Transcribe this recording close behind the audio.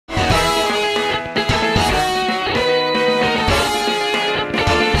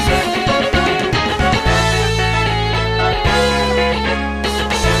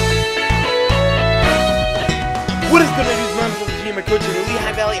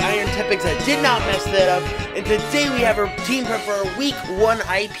IronTepigs that did not mess that up, and today we have our team prep for our Week 1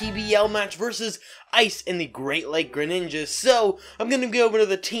 IPBL match versus Ice in the Great Lake Greninjas. So, I'm going to go over to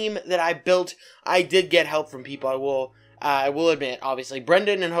the team that I built. I did get help from people, I will admit, obviously.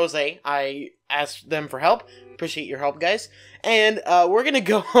 Brendan and Jose, I asked them for help. Appreciate your help, guys. And we're going to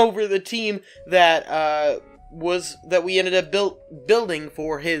go over the team that we ended up building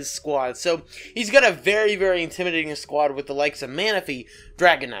for his squad. So he's got a very, very intimidating squad with the likes of Manaphy,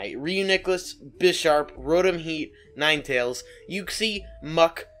 Dragonite, Reuniclus, Bisharp, Rotom Heat, Ninetales, Uxie,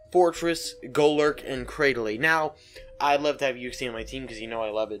 Muck, Fortress, Golurk, and Cradily. Now, I'd love to have Uxie on my team because you know I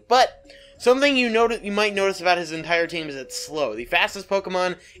love it. But something you might notice about his entire team is it's slow. The fastest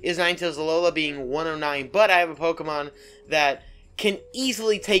Pokemon is Ninetales Alola being 109, but I have a Pokemon that can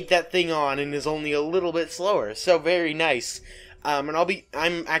easily take that thing on and is only a little bit slower. So very nice. And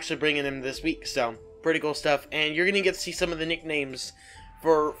I'm actually bringing him this week, so pretty cool stuff. And you're gonna get to see some of the nicknames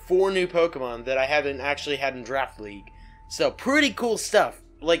for 4 new Pokemon that I haven't actually had in Draft League. So pretty cool stuff.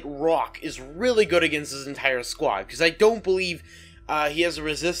 Like Rock is really good against his entire squad because I don't believe he has a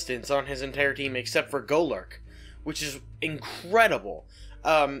resistance on his entire team except for Golurk, which is incredible.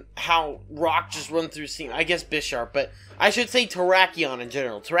 How Rock just runs through his team. I guess Bisharp, but I should say Terrakion in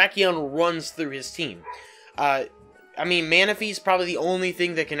general. Terrakion runs through his team. I mean, Manaphy's probably the only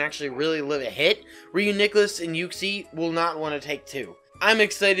thing that can actually really live a hit. Reuniclus and Uxie will not want to take 2. I'm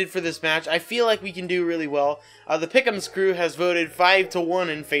excited for this match. I feel like we can do really well. The Pick'ems crew has voted 5-1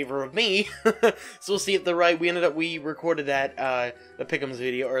 in favor of me. So we'll see if they're right. We recorded that, the Pick'ems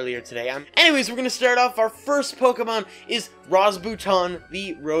video earlier today. Anyways, we're going to start off. Our first Pokemon is Rosbuton,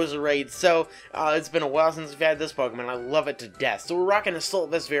 the Roserade. So, it's been a while since we've had this Pokemon. I love it to death. So we're rocking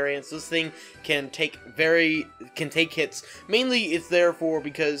Assault Vest variants. This thing can take hits. Mainly, it's there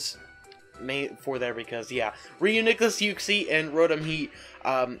because yeah, Reuniclus, Uxie, and Rotom Heat.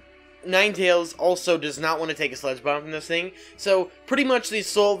 Ninetales also does not want to take a Sludge Bomb from this thing, so pretty much the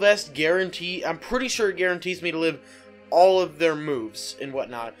Soul Vest I'm pretty sure it guarantees me to live all of their moves and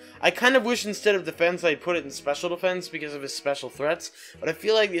whatnot. I kind of wish instead of defense I'd put it in special defense because of his special threats, but I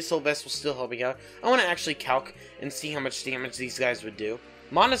feel like the Assault Vest will still help me out. I want to actually calc and see how much damage these guys would do.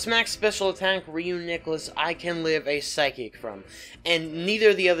 Modest Max Special Attack, Reuniclus, I can live a Psychic from. And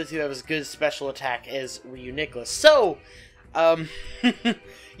neither of the other two have as good special attack as Reuniclus. So,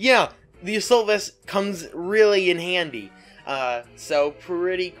 yeah, the Assault Vest comes really in handy. So,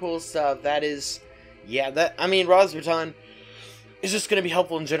 pretty cool stuff. That is, yeah, I mean, Rosbuton is just going to be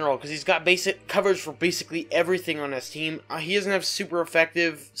helpful in general because he's got basic coverage for basically everything on his team. He doesn't have super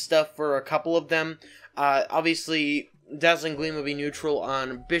effective stuff for a couple of them. Obviously, Dazzling Gleam will be neutral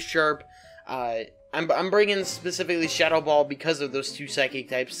on Bisharp. I'm bringing specifically Shadow Ball because of those 2 Psychic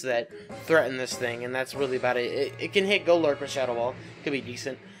types that threaten this thing, and that's really about it. It can hit Golurk with Shadow Ball. Could be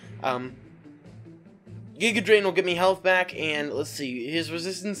decent. Giga Drain will get me health back, and let's see. His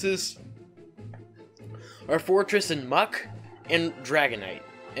resistances are Fortress and Muck, and Dragonite,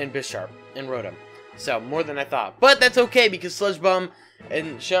 and Bisharp, and Rotom. So, more than I thought. But that's okay, because Sludge Bomb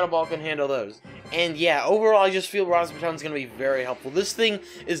and Shadow Ball can handle those. And yeah, overall, I just feel Rosbuton's going to be very helpful. This thing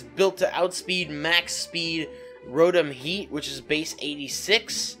is built to outspeed, max speed, Rotom Heat, which is base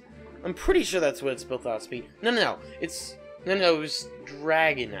 86. I'm pretty sure that's what it's built to outspeed. No, it's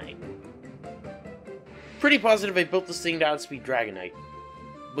Dragonite. Pretty positive I built this thing to outspeed Dragonite,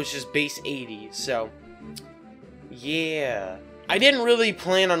 which is base 80, so yeah. I didn't really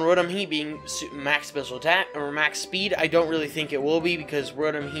plan on Rotom Heat being max special attack or max speed. I don't really think it will be because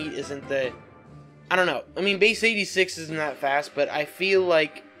Rotom Heat isn't the... I don't know. I mean, base 86 isn't that fast, but I feel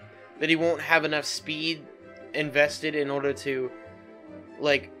like that he won't have enough speed invested in order to,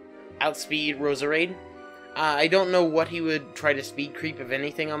 like, outspeed Roserade. I don't know what he would try to speed creep, if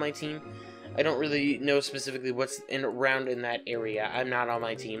anything, on my team. I don't really know specifically what's around in that area. I'm not on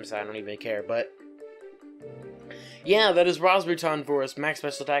my team, so I don't even care, but... yeah, that is Rosbuton for us. Max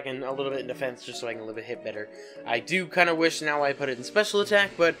special attack and a little bit in defense just so I can live a hit better. I do kind of wish now I put it in special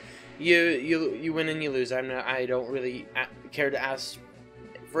attack, but you win and you lose. I don't really care to ask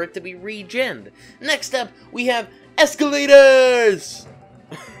for it to be regened. Next up, we have Escalators!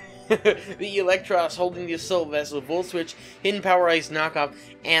 The Electros holding the Assault Vest with Volt Switch, Hidden Power Ice knockoff,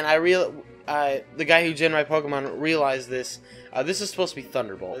 and the guy who gen my Pokemon realized this. This is supposed to be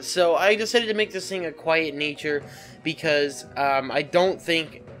Thunderbolt. So I decided to make this thing a quiet nature because I don't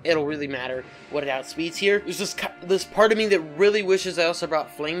think it'll really matter what it outspeeds here. There's just this part of me that really wishes I also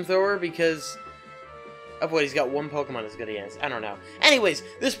brought Flamethrower because of what he's got 1 Pokemon as good against. I don't know. Anyways,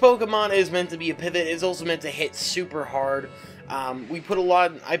 this Pokemon is meant to be a pivot. It's also meant to hit super hard. I put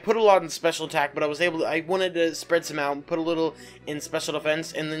a lot in special attack, but I wanted to spread some out and put a little in special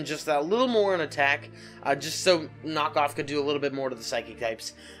defense, and then just a little more in attack, just so knockoff could do a little bit more to the psychic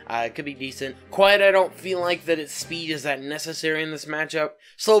types. It could be decent. Quiet, I don't feel like that its speed is that necessary in this matchup.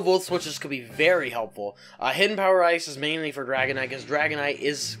 Slow volt switches could be very helpful. Hidden power ice is mainly for Dragonite, because Dragonite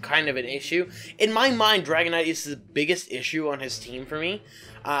is kind of an issue. In my mind, Dragonite is the biggest issue on his team for me.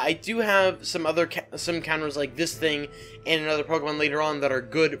 I do have some counters like this thing and another Pokemon later on that are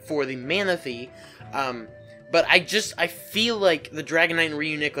good for the Manaphy, but I feel like the Dragonite and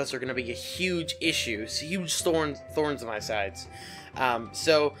Reuniclus are going to be a huge issue, huge thorns on my sides.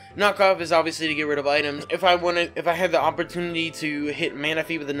 So knockoff is obviously to get rid of items. If I had the opportunity to hit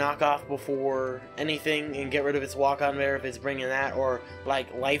Manaphy with a knockoff before anything and get rid of its walk-on bear if it's bringing that, or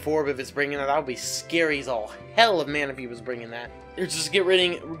like Life Orb if it's bringing that would be scary as all hell if Manaphy was bringing that. Or just get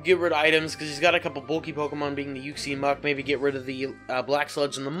rid of items, because he's got a couple bulky Pokemon being the Uxie and Muck. Maybe get rid of the Black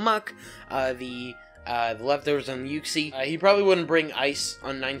Sludge and the Muck, the leftovers on the Uxie. He probably wouldn't bring Ice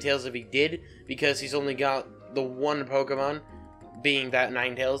on Ninetales if he did, because he's only got the one Pokemon, being that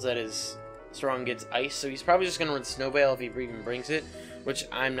Ninetales, that is strong against Ice. So he's probably just going to run Snow Veil if he even brings it, which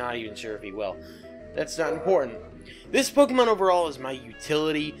I'm not even sure if he will. That's not important. This Pokemon overall is my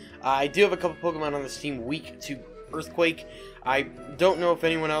utility. I do have a couple Pokemon on this team weak to Earthquake. I don't know if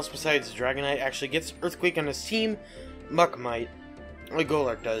anyone else besides Dragonite actually gets Earthquake on his team. Muck might. Or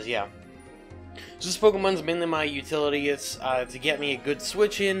Golurk does, yeah. So this Pokemon's mainly my utility. It's to get me a good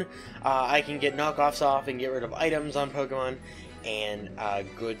switch in. I can get knockoffs off and get rid of items on Pokemon. And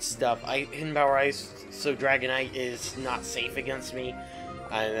good stuff. Hidden Power Ice, so Dragonite is not safe against me.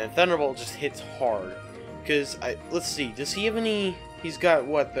 And then Thunderbolt just hits hard. Because, let's see, does he have any... He's got,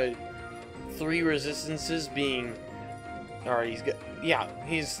 what, the 3 resistances being... Alright, he's got... Yeah,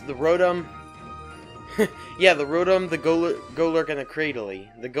 he's the Rotom... yeah, the Rotom, the Golurk, and the Cradily.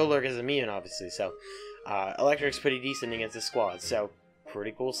 The Golurk is immune, obviously, so... Electric's pretty decent against this squad, so...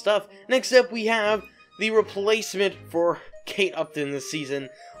 Pretty cool stuff. Next up, we have the replacement for Kate Upton this season,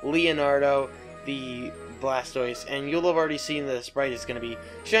 Leonardo, the Blastoise, and you'll have already seen the sprite is going to be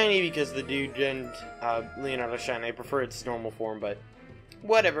shiny because the dude and Leonardo shiny. I prefer its normal form, but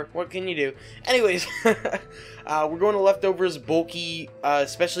whatever, what can you do? Anyways, we're going to Leftovers bulky,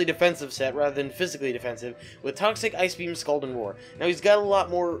 especially defensive set rather than physically defensive, with Toxic, Ice Beam, Scald, and Roar. Now he's got a lot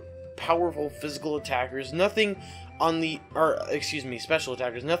more powerful physical attackers, nothing on the, special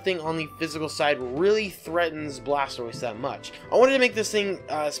attackers, nothing on the physical side really threatens Blastoise that much. I wanted to make this thing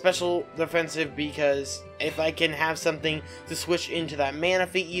special defensive because if I can have something to switch into that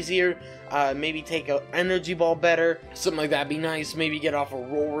Manaphy easier, maybe take an Energy Ball better, something like that would be nice, maybe get off a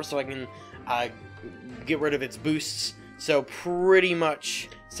Roar so I can get rid of its boosts, so pretty much,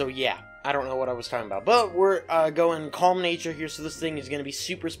 so yeah. I don't know what I was talking about, but we're going Calm Nature here, so this thing is going to be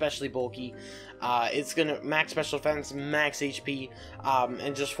super specially bulky. It's going to max special defense, max HP,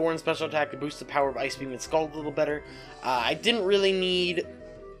 and just 4 in special attack to boost the power of Ice Beam and Scald a little better. I didn't really need,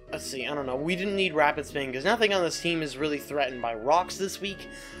 let's see, I don't know, we didn't need Rapid Spin, because nothing on this team is really threatened by rocks this week.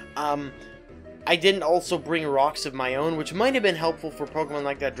 I didn't also bring rocks of my own, which might have been helpful for Pokemon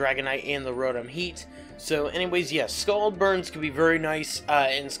like that Dragonite and the Rotom Heat. So anyways, yes, Scald burns could be very nice,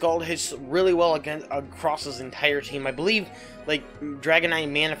 and Scald hits really well across his entire team. I believe, like, Dragonite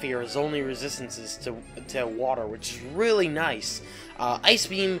and Manaphy are his only resistances to water, which is really nice. Ice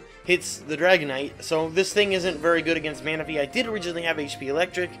Beam hits the Dragonite, so this thing isn't very good against Manaphy. I did originally have HP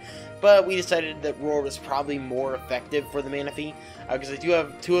Electric, but we decided that Roar was probably more effective for the Manaphy, because I do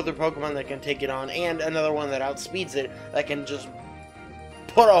have 2 other Pokemon that can take it on, and another one that outspeeds it, that can just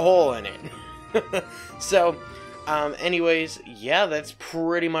put a hole in it. So, anyways, yeah, that's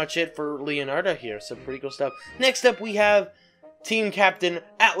pretty much it for Leonardo here, so pretty cool stuff. Next up, we have Team Captain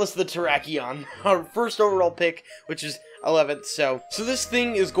Atlas the Terrakion, our first overall pick, which is 11th, so this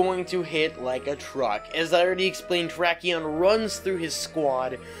thing is going to hit like a truck. As I already explained, Terrakion runs through his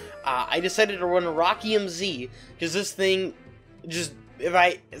squad. I decided to run Rocky MZ, because this thing, just,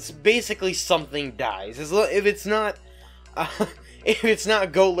 it's basically something dies. If it's not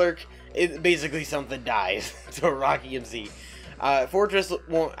Golurk, basically something dies to Rocky MZ. Fortress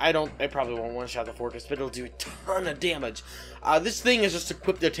won't, I probably won't one-shot the Fortress, but it'll do a ton of damage. This thing is just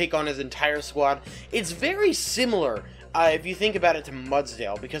equipped to take on his entire squad. It's very similar, if you think about it, to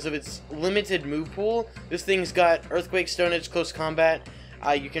Mudsdale, because of its limited move pool. This thing's got Earthquake, Stone Edge, Close Combat.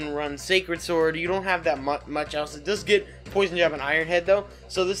 You can run Sacred Sword. You don't have that much else. It does get Poison Jab and Iron Head, though,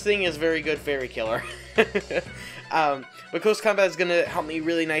 so this thing is very good Fairy Killer. But Close Combat is going to help me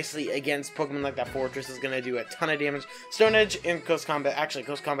really nicely against Pokemon like that. Fortress is going to do a ton of damage. Stone Edge and Close Combat, actually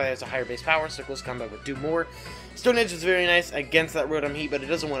Close Combat has a higher base power, so Close Combat would do more. Stone Edge is very nice against that Rotom Heat, but it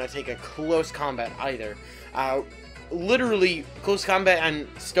doesn't want to take a Close Combat either. Literally, Close Combat and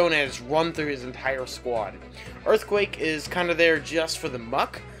Stone Edge run through his entire squad. Earthquake is kind of there just for the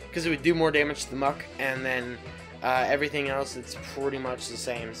muck, because it would do more damage to the muck, and then everything else, it's pretty much the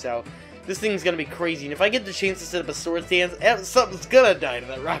same. So this thing's gonna be crazy, and if I get the chance to set up a Swords Dance, something's gonna die to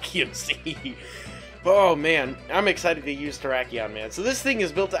that Rocky MC. Oh man, I'm excited to use Terrakion, man. So this thing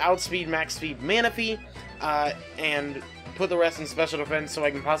is built to outspeed, max speed Manaphy, and put the rest in special defense so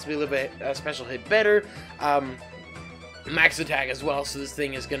I can possibly live a special hit better. Max attack as well, so this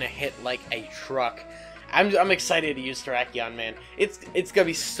thing is gonna hit like a truck. I'm excited to use Terrakion, man. It's gonna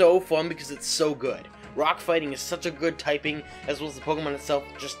be so fun because it's so good. Rock fighting is such a good typing, as well as the Pokemon itself,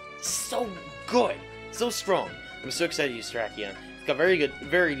 just so good, so strong. I'm so excited to use Terrakion. It's got very good,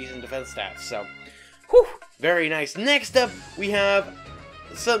 very decent defense stats. So, whew, very nice. Next up, we have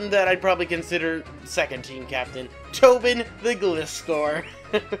something that I'd probably consider second team captain, Tobin the Gliscor.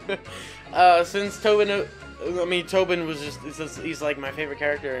 Since Tobin. Tobin was he's like my favorite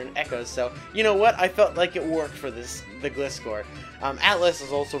character in Echoes, so you know what? I felt like it worked for the Gliscor. Atlas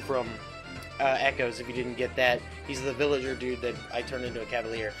is also from Echoes, if you didn't get that. He's the villager dude that I turned into a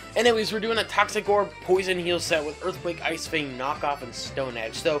Cavalier. Anyways, we're doing a Toxic Orb Poison Heal set with Earthquake, Ice Fang, Knockoff, and Stone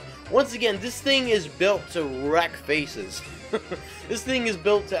Edge. So, once again, this thing is built to wreck faces. This thing is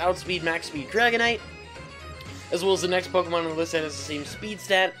built to outspeed, max speed Dragonite, as well as the next Pokemon on the list that has the same speed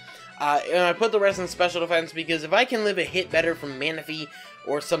stat. And I put the rest in special defense because if I can live a hit better from Manaphy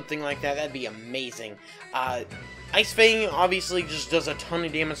or something like that, that'd be amazing. Ice Fang obviously just does a ton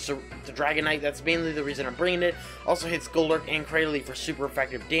of damage to Dragonite. That's mainly the reason I'm bringing it. Also hits Golurk and Cradily for super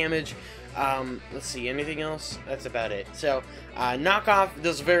effective damage. Let's see, anything else? That's about it. So, Knockoff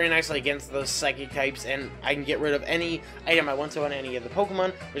does very nicely against those Psychic types, and I can get rid of any item I want to on any of the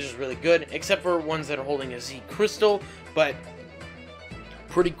Pokemon, which is really good, except for ones that are holding a Z Crystal, but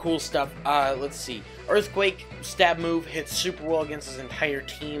pretty cool stuff. Let's see. Earthquake stab move hits super well against his entire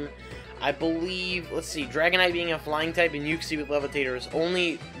team. I believe, let's see, Dragonite being a flying type and Uxie with Levitator is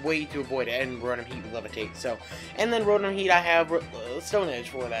only way to avoid it, and Rotom Heat with Levitate. So, and then Rotom Heat, I have Stone Edge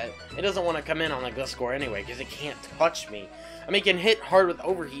for that. It doesn't want to come in on the Gliscor anyway, because it can't touch me. I mean, it can hit hard with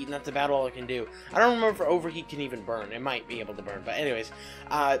Overheat, and that's about all it can do. I don't remember if Overheat can even burn. It might be able to burn, but anyways,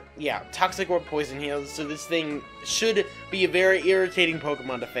 yeah, Toxic Orb Poison Heals, so this thing should be a very irritating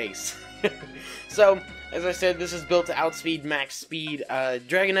Pokemon to face. So, as I said, this is built to outspeed, max speed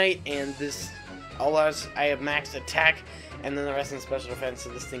Dragonite, and this allows, I have max attack, and then the rest in special defense,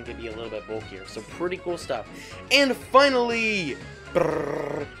 so this thing could be a little bit bulkier. So, pretty cool stuff. And finally,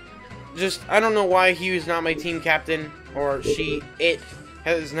 I don't know why he was not my team captain, or it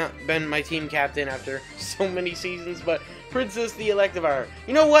has not been my team captain after so many seasons, but Princess the Electivire.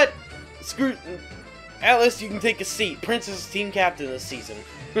 You know what? Screw Atlas, you can take a seat. Princess is team captain this season.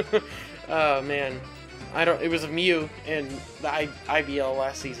 Oh, man. It was a Mew in the IBL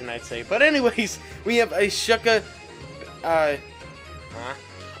last season, I'd say. But anyways, we have a Shuka,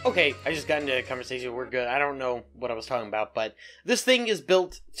 okay, I just got into a conversation. We're good. I don't know what I was talking about, but this thing is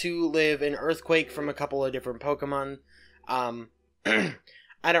built to live in Earthquake from a couple of different Pokemon.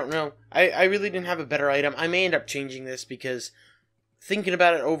 I don't know. I really didn't have a better item. I may end up changing this because thinking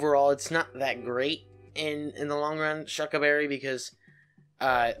about it overall, it's not that great in the long run, Shuka Berry, because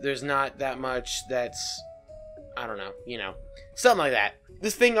there's not that much that's, I don't know, you know, something like that.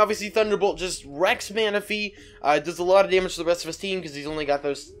 This thing, obviously, Thunderbolt just wrecks Manaphy, does a lot of damage to the rest of his team because he's only got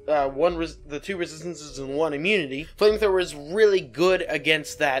those the 2 resistances and 1 immunity. Flamethrower is really good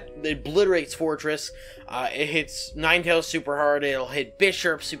against that. It obliterates Fortress. It hits Ninetales super hard. It'll hit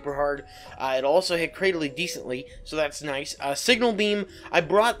Bisharp super hard. It'll also hit Cradily decently, so that's nice. Signal Beam, I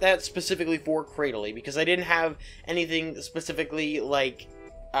brought that specifically for Cradily because I didn't have anything specifically like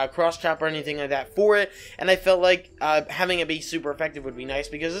Cross Chop or anything like that for it, and I felt like having it be super effective would be nice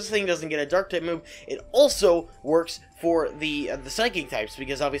because this thing doesn't get a Dark type move. It also works for the Psychic types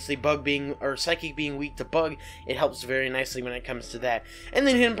because obviously Psychic being weak to Bug, it helps very nicely when it comes to that. And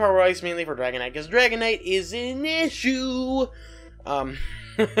then Hidden Power Ice mainly for Dragonite because Dragonite is an issue.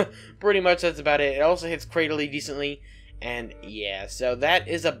 Pretty much that's about it. It also hits Cradily decently, and yeah, so that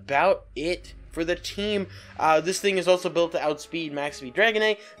is about it for the team. This thing is also built to outspeed Max Speed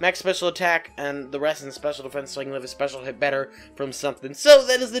Dragonite, Max Special Attack, and the rest in Special Defense, so I can live a special hit better from something. So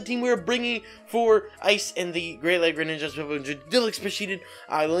that is the team we're bringing for Ice and the Great Lake Greninjas. Dilix Appreciated.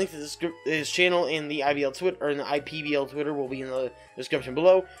 The link to his channel in the IBL Twitter, or in the IPBL Twitter, will be in the description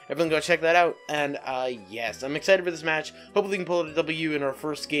below. Everyone go check that out. And yes, I'm excited for this match. Hopefully we can pull a W in our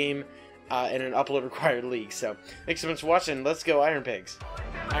first game in an upload required league. So thanks so much for watching. Let's go IronTepigs.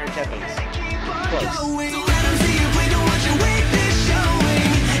 Close.